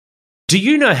Do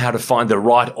you know how to find the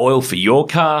right oil for your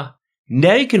car?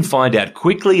 Now you can find out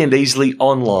quickly and easily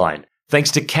online,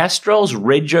 thanks to Castrol's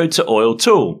Rego to Oil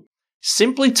tool.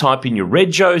 Simply type in your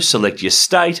Rego, select your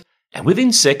state, and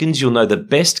within seconds you'll know the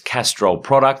best Castrol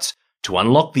products to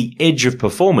unlock the edge of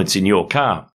performance in your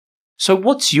car. So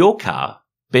what's your car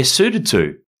best suited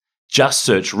to? Just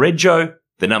search Rego,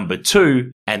 the number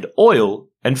 2, and oil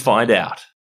and find out.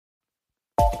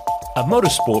 A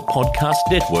Motorsport Podcast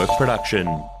Network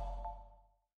production.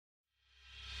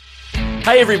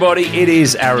 Hey everybody, it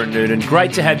is Aaron Noonan.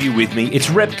 Great to have you with me. It's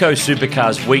Repco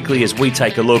Supercars Weekly as we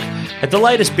take a look at the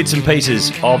latest bits and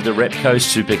pieces of the Repco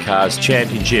Supercars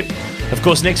Championship. Of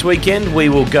course, next weekend we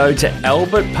will go to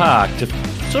Albert Park to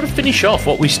sort of finish off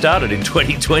what we started in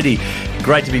 2020.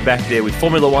 Great to be back there with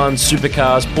Formula One,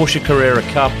 Supercars, Porsche Carrera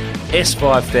Cup,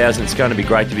 S5000. It's going to be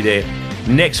great to be there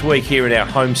next week here in our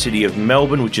home city of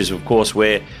Melbourne, which is of course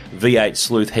where V8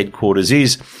 Sleuth headquarters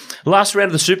is. Last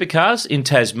round of the Supercars in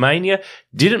Tasmania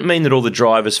didn't mean that all the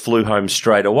drivers flew home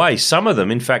straight away. Some of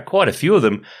them, in fact quite a few of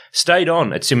them, stayed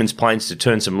on at Symmons Plains to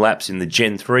turn some laps in the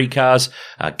Gen 3 cars.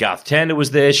 Garth Tander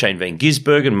was there, Shane Van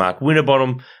Gisbergen, Mark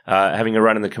Winterbottom having a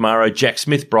run in the Camaro, Jack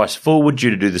Smith, Bryce Fullwood due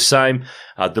to do the same,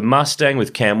 the Mustang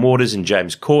with Cam Waters and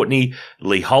James Courtney,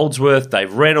 Lee Holdsworth,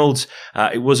 Dave Reynolds.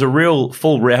 It was a real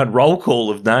full round roll call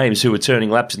of names who were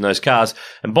turning laps in those cars,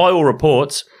 and by all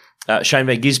reports, Shane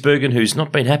Van Gisbergen, who's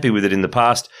not been happy with it in the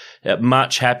past,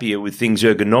 much happier with things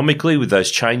ergonomically, with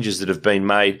those changes that have been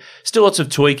made. Still lots of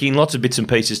tweaking, lots of bits and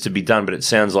pieces to be done, but it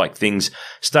sounds like things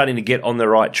starting to get on the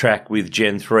right track with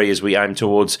Gen 3 as we aim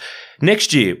towards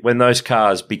next year when those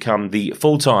cars become the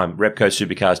full-time Repco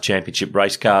Supercars Championship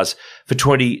race cars for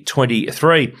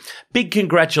 2023. Big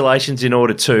congratulations in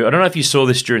order to, I don't know if you saw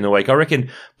this during the week, I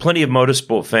reckon plenty of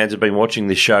motorsport fans have been watching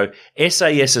this show.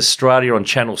 SAS Australia on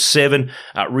Channel 7,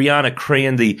 Rihanna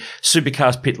Crean, the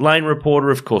Supercars pit lane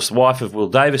reporter, of course, the wife of Will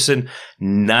Davison,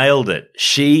 nailed it.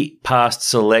 She passed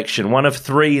selection. One of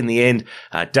 3 in the end.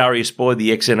 Darius Boyd,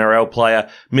 the ex-NRL player,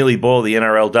 Millie Boyle, the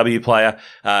NRLW player.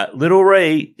 Little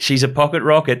Ree, she's a pocket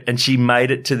rocket, and she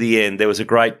made it to the end. There was a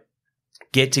great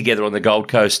get-together on the Gold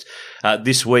Coast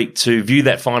this week to view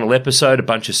that final episode. A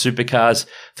bunch of Supercars,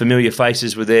 familiar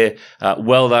faces were there.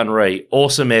 Well done, Ree.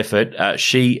 Awesome effort.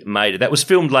 She made it. That was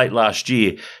filmed late last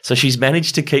year, so she's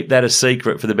managed to keep that a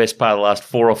secret for the best part of the last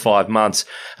 4 or 5 months.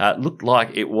 Looked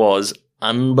like it was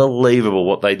unbelievable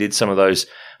what they did, some of those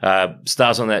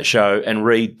stars on that show, and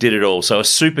Ree did it all. So a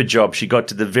super job. She got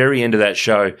to the very end of that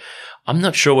show. I'm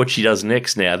not sure what she does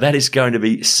next now. That is going to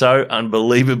be so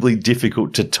unbelievably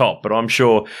difficult to top, but I'm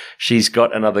sure she's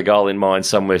got another goal in mind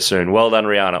somewhere soon. Well done,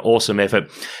 Rihanna. Awesome effort.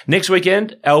 Next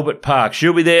weekend, Albert Park.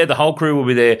 She'll be there. The whole crew will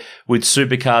be there with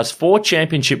Supercars. 4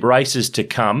 championship races to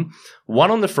come.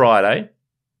 1 on the Friday,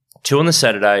 2 on the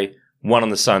Saturday, 1 on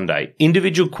the Sunday.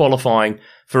 Individual qualifying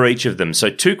for each of them.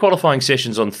 So 2 qualifying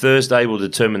sessions on Thursday will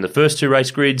determine the first 2 race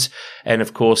grids, and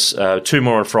of course 2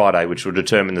 more on Friday, which will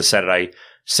determine the Saturday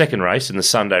second race and the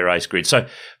Sunday race grid. So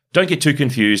don't get too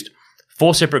confused.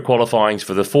 4 separate qualifyings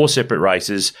for the 4 separate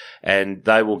races, and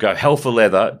they will go hell for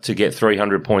leather to get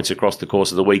 300 points across the course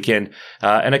of the weekend.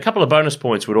 And a couple of bonus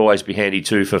points would always be handy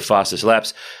too for fastest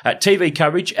laps. TV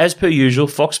coverage, as per usual,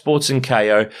 Fox Sports and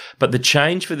KO. But the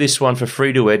change for this one for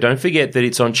free-to-air, don't forget that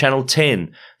it's on Channel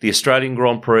 10. The Australian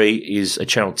Grand Prix is a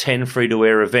Channel 10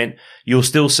 free-to-air event. You'll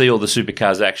still see all the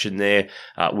Supercars action there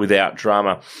without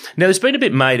drama. Now, there's been a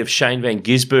bit made of Shane Van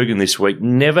Gisbergen this week,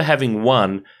 never having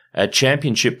won a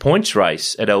championship points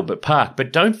race at Albert Park.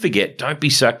 But don't forget, don't be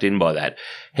sucked in by that.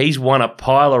 He's won a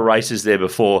pile of races there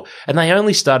before, and they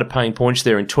only started paying points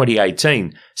there in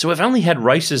 2018. So we've only had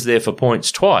races there for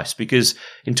points twice, because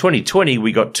in 2020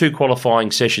 we got 2 qualifying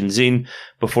sessions in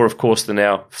before, of course, the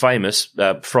now famous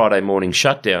Friday morning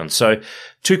shutdown. So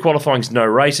 2 qualifyings, no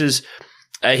races.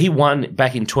 He won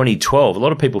back in 2012. A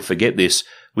lot of people forget this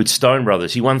with Stone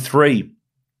Brothers. He won 3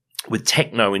 with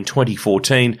Techno in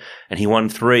 2014, and he won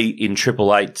 3 in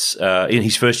Triple Eights in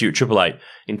his first year at Triple Eight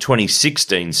in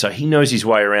 2016. So he knows his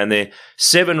way around there.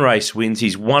 7 race wins.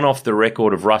 He's one off the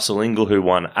record of Russell Ingall, who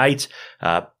won 8.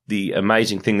 The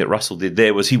amazing thing that Russell did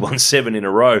there was he won 7 in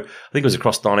a row. I think it was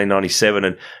across 1997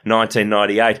 and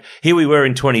 1998. Here we were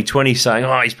in 2020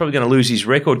 saying, he's probably going to lose his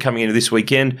record coming into this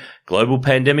weekend. Global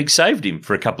pandemic saved him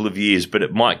for a couple of years, but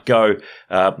it might go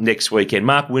next weekend.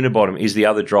 Mark Winterbottom is the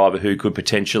other driver who could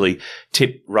potentially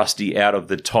tip Rusty out of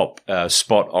the top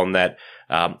spot on that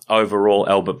overall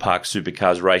Albert Park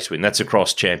Supercars race win. That's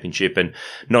across championship and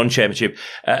non-championship.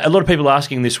 A lot of people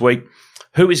asking this week,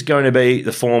 who is going to be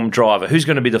the form driver? Who's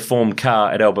going to be the form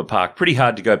car at Albert Park? Pretty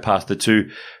hard to go past the 2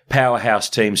 powerhouse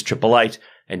teams, Triple Eight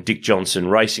and Dick Johnson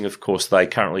Racing. Of course, they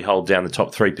currently hold down the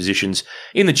top 3 positions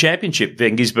in the championship.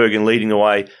 Van Gisbergen leading the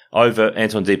way over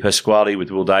Anton De Pasquale, with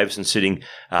Will Davison sitting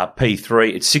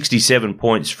P3. It's 67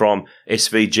 points from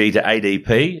SVG to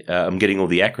ADP. I'm getting all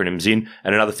the acronyms in,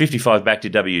 and another 55 back to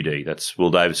WD. That's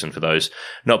Will Davison for those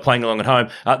not playing along at home.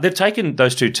 They've taken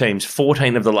those two teams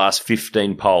 14 of the last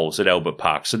 15 poles at Albert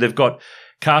Park. So they've got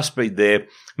car speed there.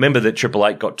 Remember that Triple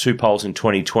Eight got 2 poles in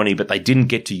 2020, but they didn't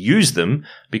get to use them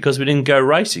because we didn't go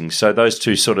racing. So those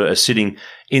two sort of are sitting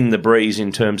in the breeze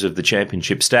in terms of the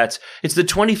championship stats. It's the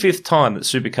 25th time that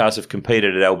supercars have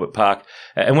competed at Albert Park.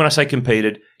 And when I say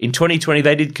competed, in 2020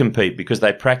 they did compete because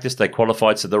they practiced, they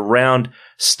qualified, so the round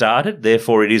started.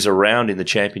 Therefore, it is a round in the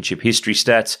championship history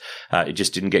stats. It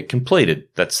just didn't get completed.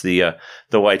 That's the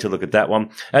way to look at that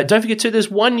one. Don't forget, too, there's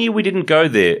one year we didn't go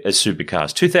there as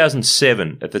supercars,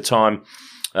 2007. At the time,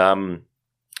 a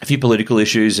few political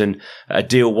issues, and a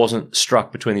deal wasn't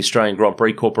struck between the Australian Grand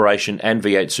Prix Corporation and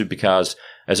V8 Supercars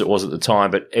as it was at the time.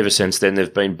 But ever since then,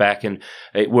 they've been back, and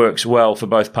it works well for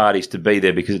both parties to be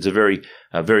there because it's a very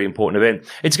important event.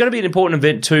 It's going to be an important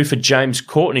event too for James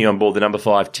Courtney on board the number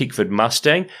 5 Tickford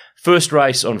Mustang. First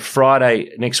race on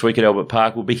Friday next week at Albert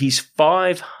Park will be his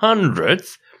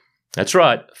 500th. That's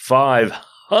right,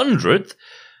 500th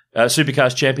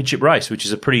Supercars Championship race, which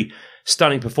is a pretty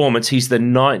stunning performance. He's the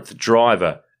 9th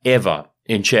driver ever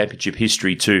in championship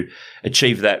history to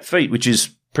achieve that feat, which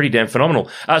is pretty damn phenomenal.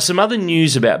 Some other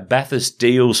news about Bathurst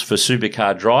deals for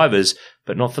supercar drivers,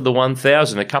 but not for the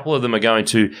 1000. A couple of them are going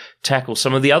to tackle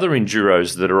some of the other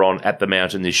enduros that are on at the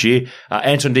mountain this year.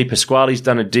 Anton De Pasquale's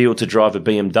done a deal to drive a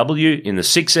BMW in the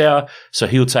 6 hour, so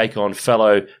he'll take on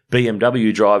fellow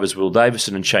BMW drivers Will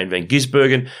Davison and Shane Van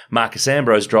Gisbergen. Marcus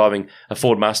Ambrose driving a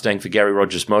Ford Mustang for Gary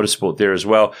Rogers Motorsport there as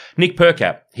well. Nick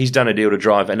Percap, he's done a deal to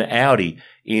drive an Audi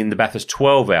in the Bathurst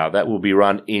 12 hour. That will be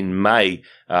run in May.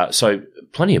 So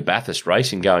plenty of Bathurst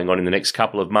racing going on in the next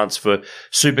couple of months for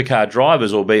supercar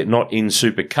drivers, albeit not in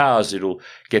supercars. It'll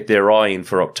get their eye in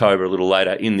for October a little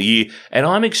later in the year. And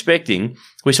I'm expecting,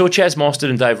 we saw Chaz Mostert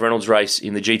and Dave Reynolds race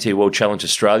in the GT World Challenge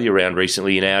Australia round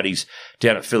recently in Audis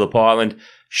down at Phillip Island.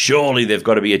 Surely they've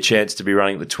got to be a chance to be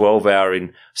running the 12 hour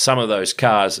in some of those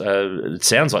cars. It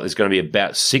sounds like there's going to be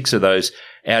about 6 of those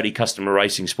Audi Customer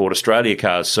Racing Sport Australia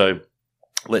cars. So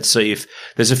let's see if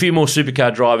there's a few more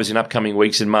supercar drivers in upcoming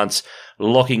weeks and months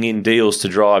locking in deals to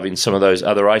drive in some of those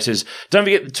other races. Don't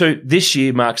forget, too, this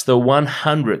year marks the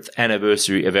 100th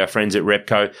anniversary of our friends at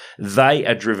Repco. They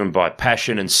are driven by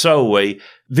passion, and so are we.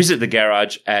 Visit the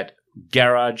garage at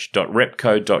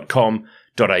garage.repco.com.au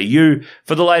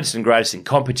for the latest and greatest in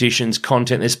competitions,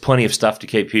 content. There's plenty of stuff to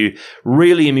keep you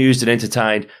really amused and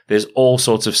entertained. There's all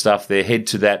sorts of stuff there. Head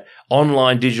to that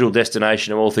online digital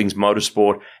destination of all things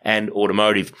motorsport and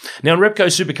automotive. Now, on Repco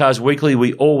Supercars Weekly,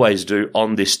 we always do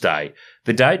on this day.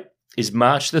 The date is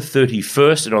March the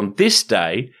 31st, and on this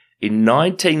day in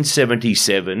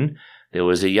 1977, there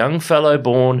was a young fellow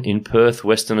born in Perth,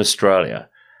 Western Australia.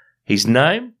 His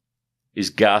name is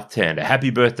Garth Tander. Happy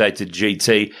birthday to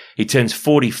GT. He turns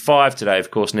 45 today,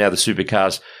 of course, now the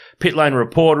Supercars pit lane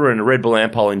reporter and a Red Bull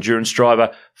Ampol endurance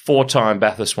driver, 4-time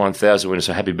Bathurst 1000 winner,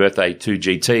 so happy birthday to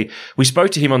GT. We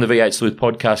spoke to him on the V8 Sleuth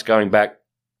podcast going back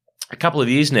a couple of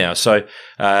years now, so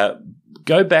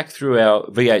go back through our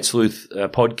V8 Sleuth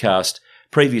podcast,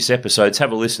 previous episodes,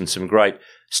 have a listen, some great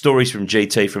stories from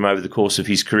GT from over the course of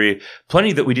his career.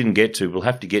 Plenty that we didn't get to. We'll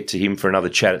have to get to him for another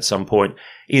chat at some point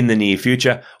in the near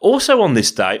future. Also on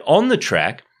this day, on the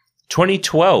track,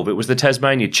 2012, it was the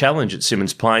Tasmania Challenge at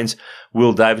Symmons Plains.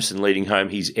 Will Davison leading home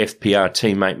his FPR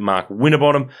teammate Mark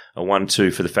Winterbottom, a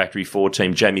 1-2 for the Factory 4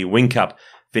 team. Jamie Whincup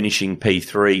finishing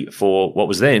P3 for what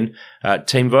was then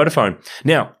Team Vodafone.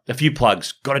 Now, a few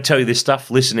plugs. Got to tell you this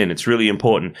stuff. Listen in. It's really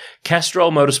important.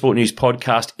 Castrol Motorsport News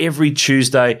podcast every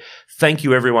Tuesday. Thank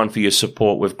you, everyone, for your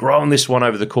support. We've grown this one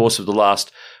over the course of the last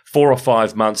 4 or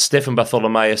 5 months. Stefan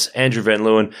Bartholomaeus, Andrew Van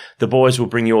Leeuwen, the boys will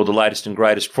bring you all the latest and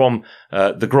greatest from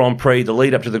the Grand Prix, the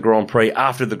lead up to the Grand Prix,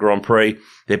 after the Grand Prix.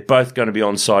 They're both going to be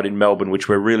on site in Melbourne, which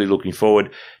we're really looking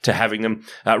forward to having them.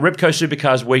 Repco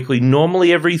Supercars Weekly,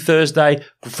 normally every Thursday.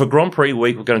 For Grand Prix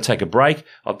week, we're going to take a break.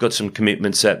 I've got some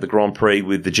commitments at the Grand Prix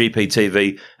with the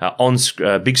GPTV on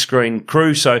big screen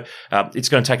crew, so it's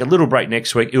going to take a little break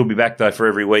next week. It'll be back, though, for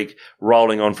every week,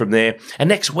 rolling on from there. And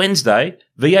next Wednesday,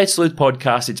 V8 Sleuth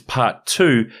Podcast, it's part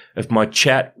 2 of my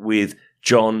chat with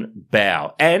John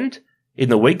Bow. And in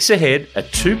the weeks ahead, a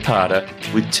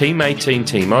 2-parter with Team 18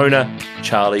 team owner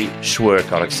Charlie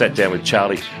Schwerk. I sat down with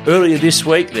Charlie earlier this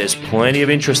week. There's plenty of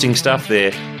interesting stuff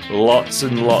there. Lots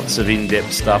and lots of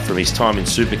in-depth stuff from his time in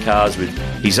supercars with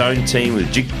his own team,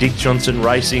 with Dick Johnson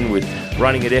Racing, with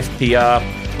running at FPR.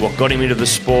 what got him into the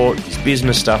sport, his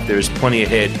business stuff. There is plenty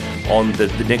ahead on the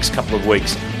next couple of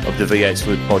weeks of the V8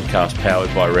 Sleuth podcast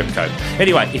powered by Repco.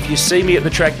 Anyway, if you see me at the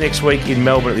track next week in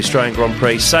Melbourne at the Australian Grand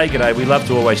Prix, say g'day. We love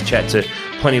to always chat to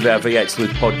plenty of our V8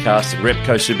 Sleuth podcast and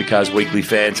Repco Supercars Weekly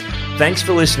fans. Thanks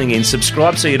for listening in.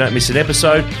 Subscribe so you don't miss an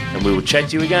episode, and we will chat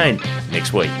to you again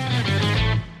next week.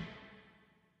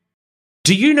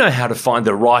 Do you know how to find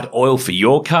the right oil for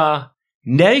your car?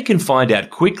 Now you can find out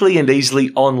quickly and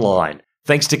easily online,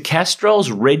 thanks to Castrol's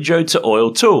Rego to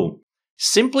Oil tool.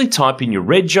 Simply type in your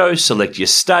Rego, select your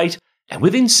state, and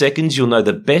within seconds you'll know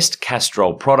the best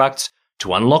Castrol products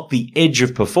to unlock the edge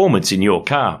of performance in your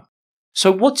car.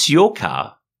 So what's your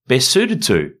car best suited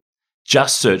to?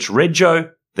 Just search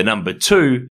Rego, the number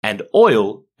 2, and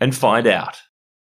oil and find out.